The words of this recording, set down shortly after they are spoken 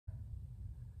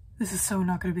This is so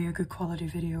not going to be a good quality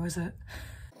video, is it?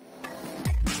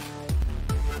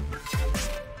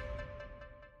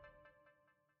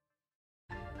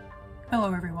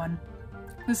 Hello everyone,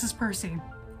 this is Percy,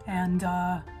 and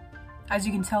as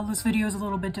you can tell, this video is a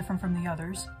little bit different from the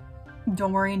others.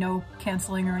 Don't worry, no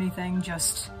canceling or anything,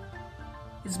 just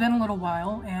it's been a little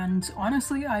while, and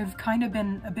honestly I've kind of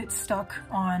been a bit stuck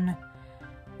on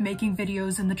making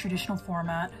videos in the traditional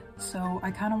format, so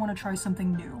I kind of want to try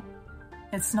something new.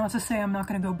 It's not to say I'm not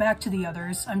going to go back to the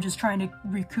others, I'm just trying to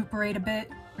recuperate a bit.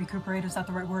 Recuperate, is that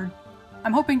the right word?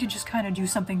 I'm hoping to just kind of do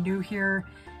something new here,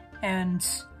 and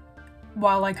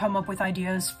while I come up with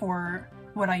ideas for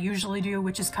what I usually do,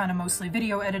 which is kind of mostly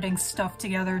video editing stuff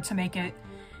together to make it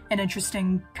an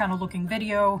interesting kind of looking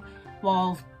video,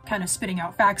 while kind of spitting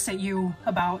out facts at you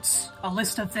about a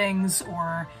list of things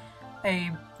or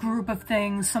a group of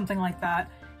things, something like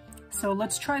that. So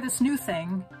let's try this new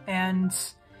thing and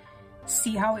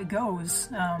see how it goes.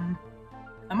 I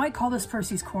might call this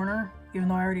Percy's Corner, even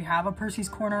though I already have a Percy's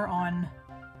Corner on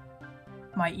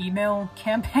my email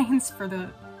campaigns for the...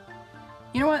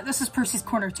 You know what? This is Percy's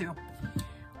Corner 2.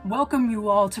 Welcome you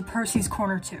all to Percy's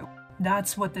Corner 2.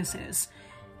 That's what this is.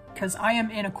 Because I am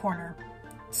in a corner,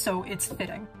 so it's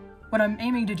fitting. What I'm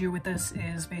aiming to do with this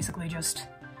is basically just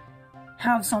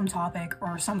have some topic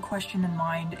or some question in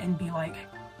mind and be like,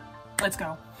 let's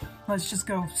go. Let's just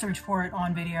go search for it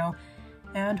on video,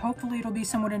 and hopefully it'll be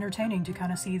somewhat entertaining to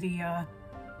kind of see the,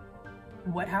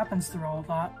 what happens through all of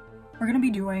that. We're gonna be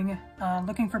doing,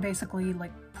 looking for basically,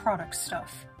 like, product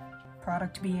stuff.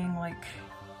 Product being, like,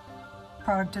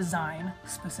 product design,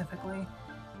 specifically.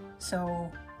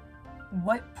 So,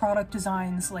 what product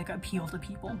designs, like, appeal to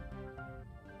people?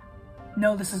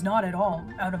 No, this is not at all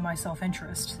out of my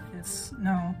self-interest. It's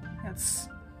not,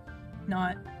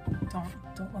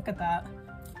 don't look at that.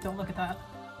 Don't look at that.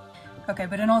 Okay,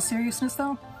 but in all seriousness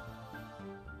though,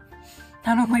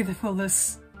 not only will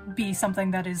this be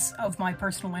something that is of my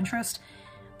personal interest,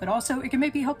 but also it can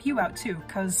maybe help you out too,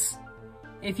 because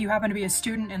if you happen to be a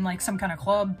student in like some kind of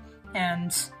club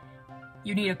and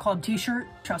you need a club t-shirt,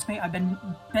 trust me, I've been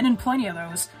in plenty of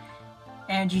those,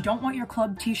 and you don't want your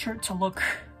club t-shirt to look...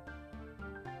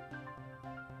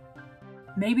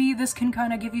 Maybe this can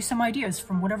kind of give you some ideas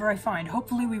from whatever I find.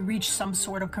 Hopefully we reach some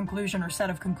sort of conclusion or set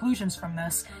of conclusions from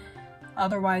this.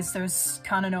 Otherwise, there's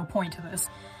kind of no point to this.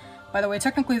 By the way,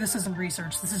 technically this isn't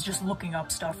research, this is just looking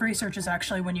up stuff. Research is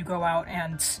actually when you go out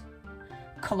and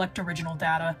collect original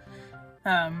data.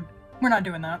 We're not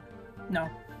doing that. No.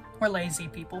 We're lazy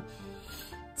people.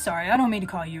 Sorry, I don't mean to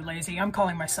call you lazy. I'm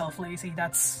calling myself lazy.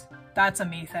 That's a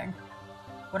me thing.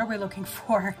 What are we looking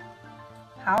for?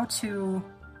 How to...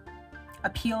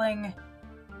 Appealing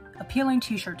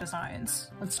t-shirt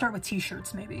designs. Let's start with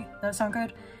t-shirts, maybe. Does that sound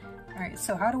good? Alright,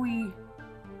 so how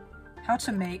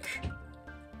to make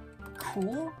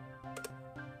cool?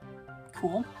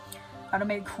 How to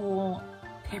make cool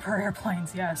paper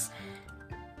airplanes, yes.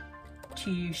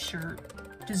 T-shirt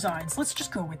designs. Let's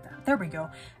just go with that. There we go.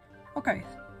 Okay.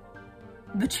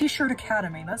 The T-shirt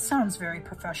Academy. That sounds very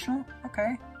professional.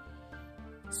 Okay.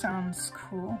 Sounds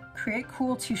cool. Create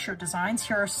cool t-shirt designs.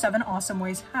 Here are 7 awesome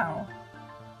ways how.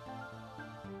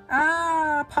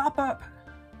 Ah, pop-up.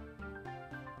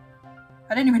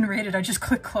 I didn't even read it, I just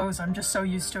clicked close. I'm just so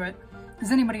used to it.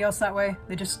 Is anybody else that way?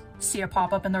 They just see a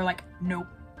pop-up and they're like, nope.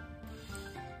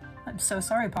 I'm so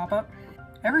sorry, pop-up.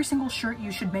 Every single shirt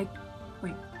you should make...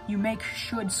 Wait, you make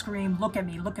should scream, look at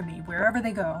me, wherever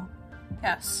they go.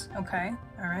 Yes, okay,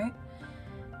 alright.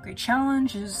 Great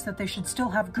challenge is that they should still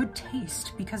have good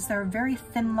taste, because there's a very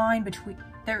thin line between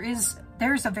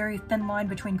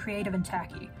creative and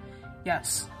tacky.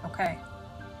 Yes, okay.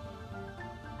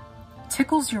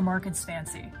 Tickles your market's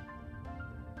fancy.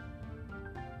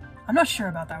 I'm not sure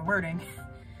about that wording.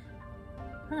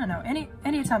 I don't know,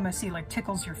 anytime I see like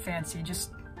tickles your fancy,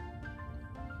 just...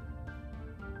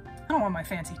 I don't want my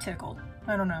fancy tickled.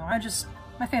 I don't know,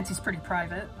 my fancy's pretty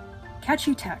private.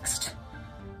 Catchy text.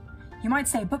 You might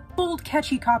say, but bold,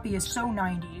 catchy copy is so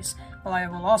 90s. Well, I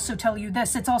will also tell you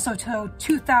this, it's also to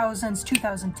 2000s,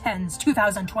 2010s,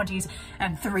 2020s,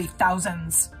 and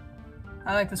 3000s.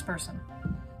 I like this person.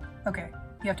 Okay,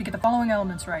 you have to get the following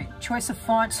elements right. Choice of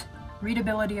font,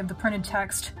 readability of the printed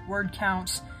text, word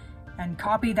count, and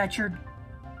copy that your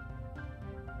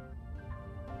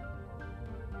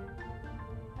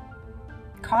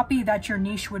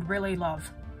niche would really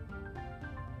love.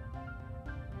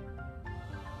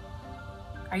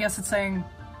 I guess it's saying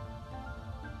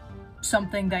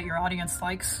something that your audience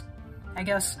likes, I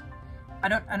guess. I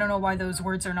don't know why those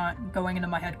words are not going into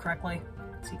my head correctly.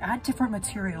 Let's see, add different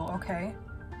material, okay.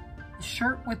 The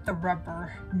shirt with the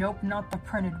rubber. Nope, not the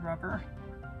printed rubber.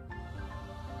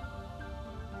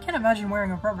 Can't imagine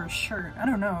wearing a rubber shirt. I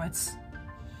don't know, it's...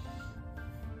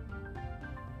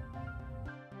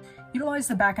 Utilize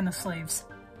the back and the sleeves.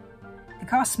 It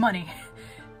costs money.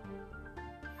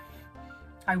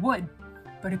 I would,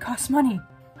 but it costs money.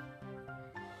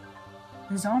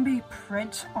 The zombie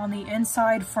print on the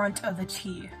inside front of the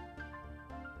tee.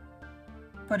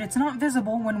 But it's not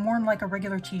visible when worn like a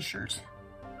regular t-shirt.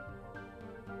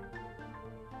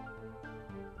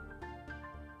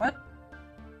 What?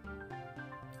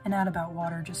 An ad about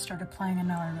water just started playing and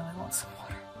now I really want some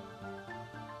water.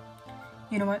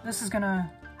 You know what? This is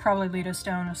gonna probably lead us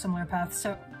down a similar path,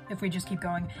 so if we just keep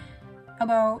going. How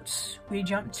about we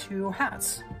jump to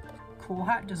hats? Cool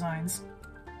hat designs.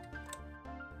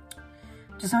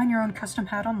 Design your own custom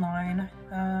hat online.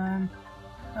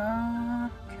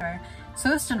 Okay. So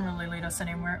this didn't really lead us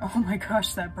anywhere. Oh my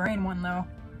gosh, that brain one though.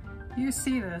 You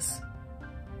see this.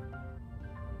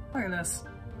 Look at this.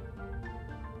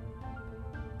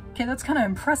 Okay, that's kind of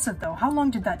impressive though. How long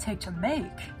did that take to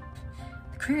make?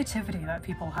 The creativity that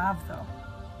people have though.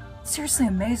 Seriously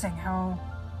amazing how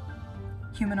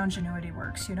human ingenuity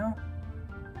works, you know?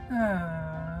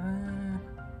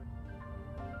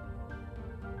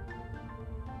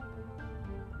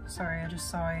 Sorry, I just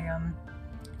saw a,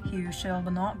 "He who shall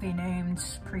not be named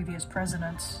previous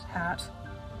president" hat.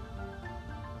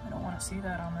 I don't want to see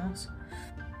that on this.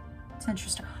 It's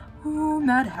interesting. Ooh,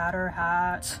 Mad Hatter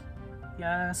hat.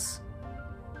 Yes.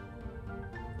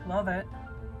 Love it.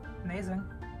 Amazing.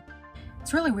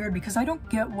 It's really weird because I don't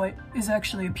get what is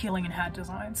actually appealing in hat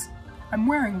designs. I'm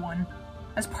wearing one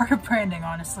as part of branding,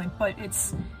 honestly, but it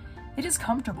is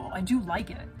comfortable. I do like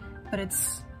it, but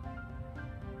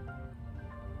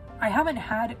I haven't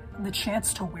had the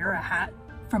chance to wear a hat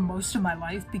for most of my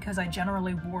life because I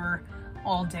generally wore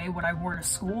all day what I wore to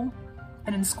school.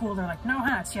 And in school they're like, no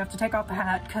hats, you have to take off the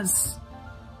hat because,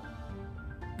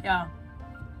 yeah,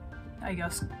 I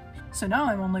guess. So now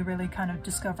I'm only really kind of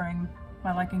discovering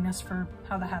my likingness for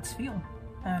how the hats feel.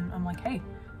 And I'm like, hey,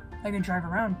 I can drive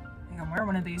around, I can wear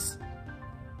one of these.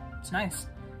 It's nice,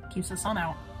 keeps the sun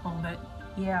out a little bit.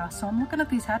 Yeah, so I'm looking at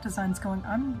these hat designs going,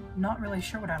 I'm not really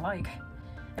sure what I like.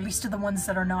 At least to the ones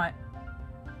that are not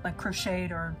like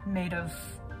crocheted or made of,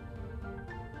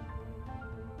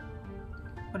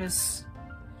 what is,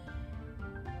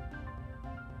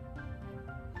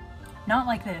 not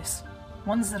like this.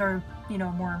 Ones that are, you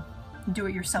know, more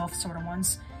do-it-yourself sort of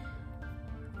ones.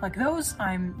 Like those,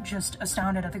 I'm just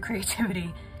astounded at the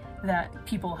creativity that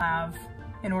people have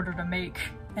in order to make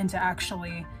and to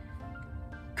actually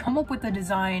come up with a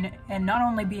design and not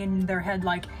only be in their head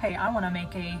like, hey, I want to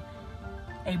make a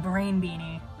brain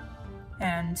beanie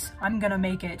and I'm gonna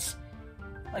make it,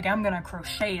 like I'm gonna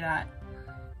crochet that.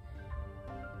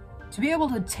 To be able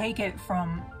to take it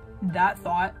from that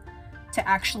thought to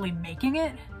actually making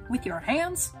it with your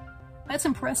hands, that's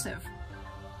impressive.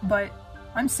 But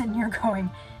I'm sitting here going,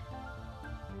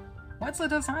 what's the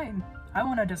design? I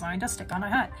want a design to stick on a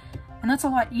hat. And that's a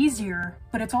lot easier,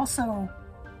 but it also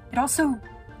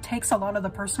takes a lot of the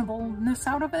personableness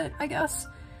out of it, I guess.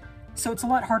 So it's a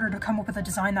lot harder to come up with a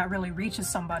design that really reaches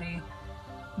somebody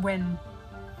when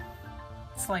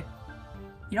it's like,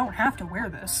 you don't have to wear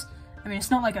this. I mean,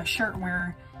 it's not like a shirt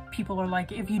where people are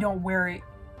like, if you don't wear it,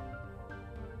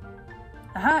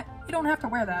 a hat, you don't have to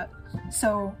wear that.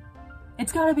 So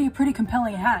it's gotta be a pretty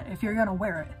compelling hat if you're gonna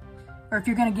wear it, or if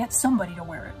you're gonna get somebody to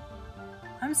wear it.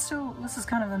 This is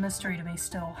kind of a mystery to me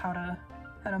still, how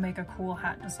to make a cool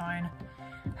hat design.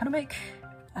 How to make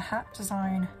a hat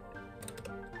design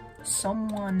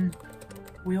someone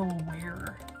will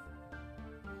wear.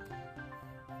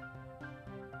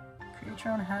 Create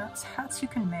your own hats. Hats you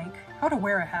can make. How to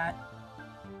wear a hat.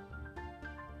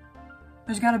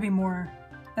 There's gotta be more.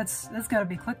 That's gotta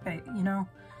be clickbait, you know?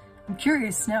 I'm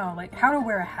curious now, like, how to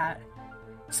wear a hat.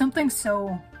 Something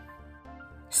so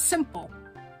simple.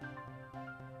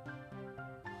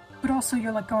 But also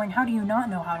you're like going, how do you not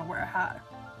know how to wear a hat?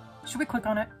 Should we click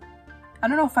on it? I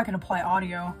don't know if I can apply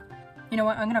audio. You know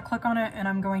what, I'm gonna click on it and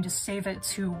I'm going to save it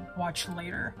to watch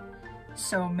later.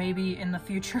 So maybe in the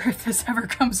future, if this ever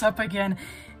comes up again,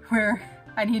 where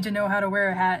I need to know how to wear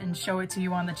a hat and show it to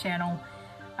you on the channel,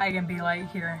 I can be like,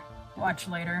 here, watch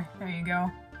later. There you go.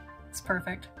 It's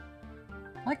perfect.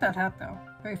 I like that hat though.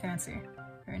 Very fancy.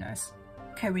 Very nice.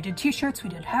 Okay, we did t-shirts, we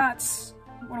did hats.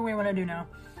 What do we want to do now?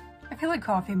 I feel like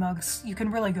coffee mugs, you can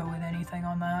really go with anything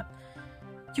on that.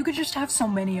 You could just have so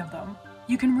many of them.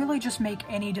 You can really just make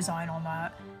any design on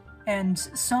that. And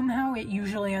somehow it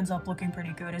usually ends up looking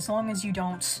pretty good, as long as you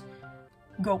don't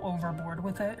go overboard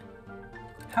with it.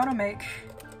 How to make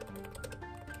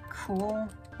cool...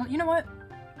 Well, you know what?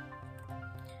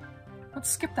 Let's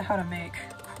skip the how to make.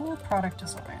 Cool product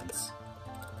designs.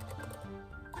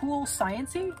 Cool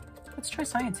sciencey? Let's try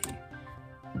sciencey.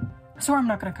 I swear I'm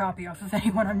not gonna copy off of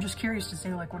anyone, I'm just curious to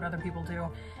see like what other people do.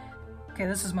 Okay,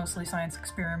 this is mostly science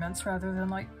experiments rather than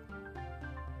like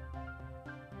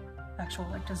actual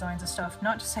like designs of stuff.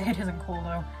 Not to say it isn't cool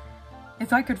though.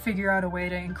 If I could figure out a way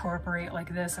to incorporate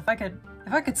like this, if I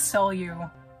could sell you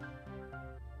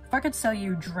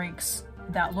drinks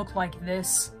that look like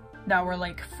this, that were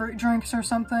like fruit drinks or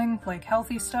something, like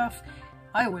healthy stuff,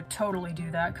 I would totally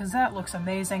do that because that looks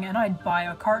amazing, and I'd buy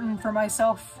a carton for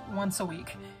myself once a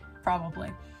week,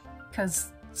 probably.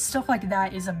 Because stuff like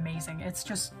that is amazing. It's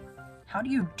just, how do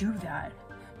you do that?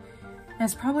 And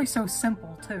it's probably so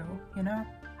simple too, you know?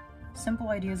 Simple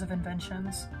ideas of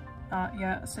inventions.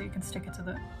 Yeah, so you can stick it to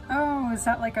the... Oh, is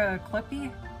that like a clippy?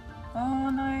 Oh,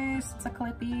 nice, it's a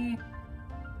clippy.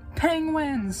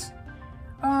 Penguins!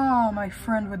 Oh, my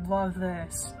friend would love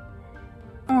this.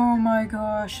 Oh my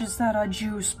gosh, is that a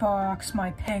juice box?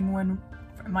 My friend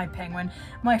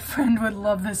would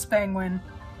love this penguin.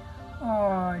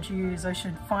 Oh, geez, I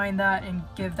should find that and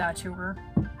give that to her.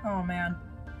 Oh, man.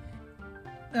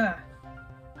 Ugh.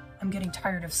 I'm getting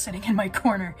tired of sitting in my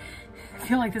corner. I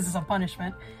feel like this is a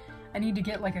punishment. I need to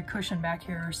get like a cushion back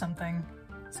here or something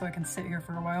so I can sit here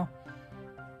for a while.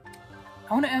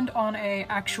 I want to end on a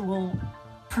actual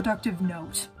productive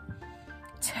note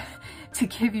to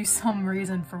give you some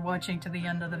reason for watching to the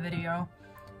end of the video.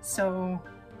 So,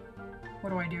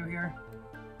 what do I do here?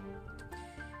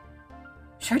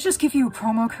 Should I just give you a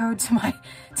promo code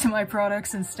to my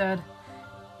products instead?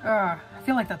 I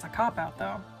feel like that's a cop-out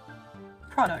though.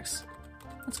 Products.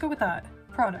 Let's go with that.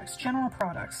 Products. General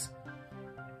products.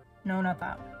 No, not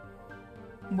that.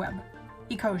 Web.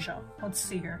 Ecosia. Let's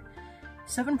see here.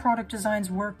 7 product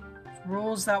designs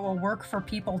rules that will work for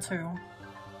people too.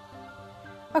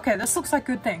 Okay, this looks like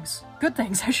good things. Good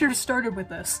things. I should have started with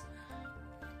this.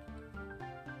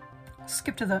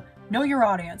 Skip to the know your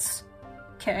audience.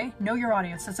 Okay, know your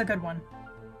audience. That's a good one.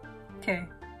 Okay,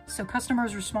 so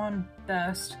customers respond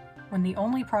best when the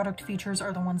only product features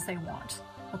are the ones they want.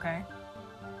 Okay.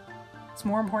 It's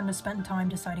more important to spend time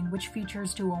deciding which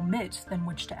features to omit than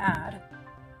which to add.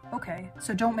 Okay,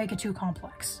 so don't make it too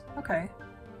complex. Okay.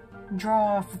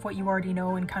 Draw off of what you already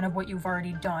know and kind of what you've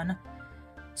already done.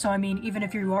 So I mean, even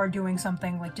if you are doing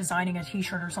something like designing a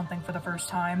t-shirt or something for the first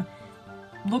time,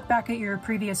 look back at your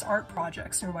previous art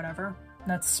projects or whatever.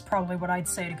 That's probably what I'd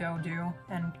say to go do,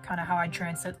 and kind of how I'd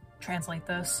translate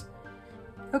this.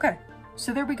 Okay,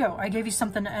 so there we go. I gave you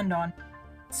something to end on.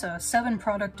 It's 7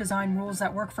 product design rules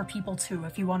that work for people too,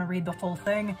 if you want to read the full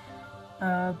thing,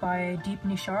 by Deep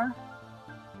Nishar.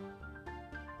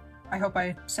 I hope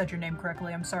I said your name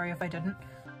correctly, I'm sorry if I didn't.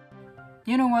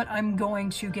 You know what, I'm going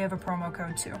to give a promo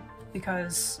code too,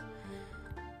 because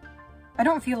I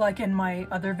don't feel like in my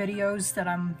other videos that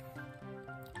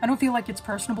I don't feel like it's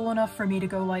personable enough for me to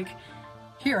go like,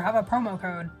 here, have a promo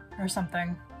code, or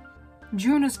something.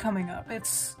 June is coming up.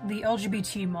 It's the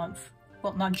LGBT month.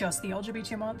 Well, not just the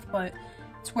LGBT month, but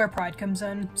it's where Pride comes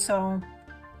in, so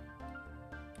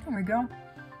there we go.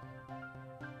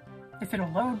 If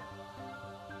it'll load.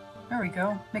 There we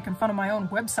go. Making fun of my own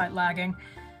website lagging.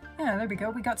 Yeah, there we go.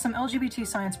 We got some LGBT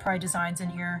Science Pride designs in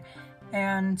here,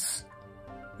 and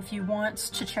if you want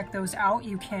to check those out,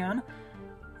 you can.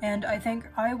 And I think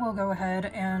I will go ahead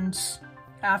and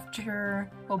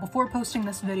before posting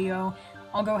this video,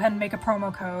 I'll go ahead and make a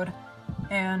promo code,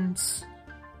 and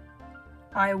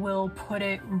I will put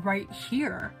it right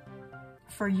here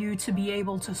for you to be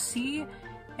able to see.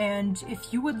 And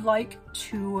if you would like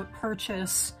to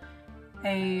purchase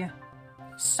a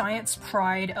Science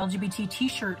Pride LGBT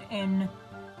t-shirt in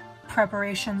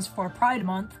preparations for Pride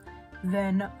Month,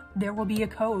 then there will be a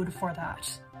code for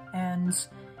that. And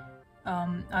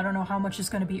I don't know how much is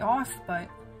going to be off, but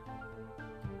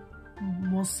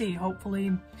we'll see.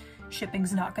 Hopefully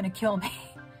shipping's not going to kill me.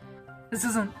 This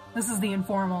is the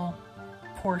informal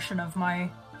portion of my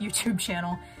YouTube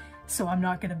channel, so I'm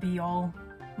not going to be all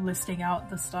listing out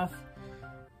the stuff.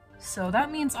 So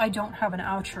that means I don't have an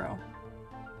outro.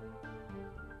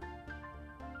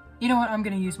 You know what? I'm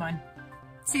going to use mine.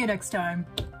 See you next time.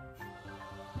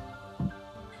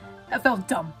 That felt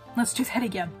dumb. Let's do that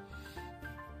again.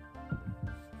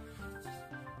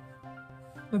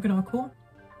 Looking all cool?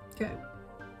 Okay.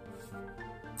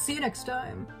 See you next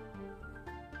time.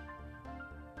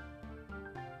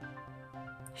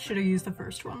 Should have used the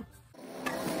first one.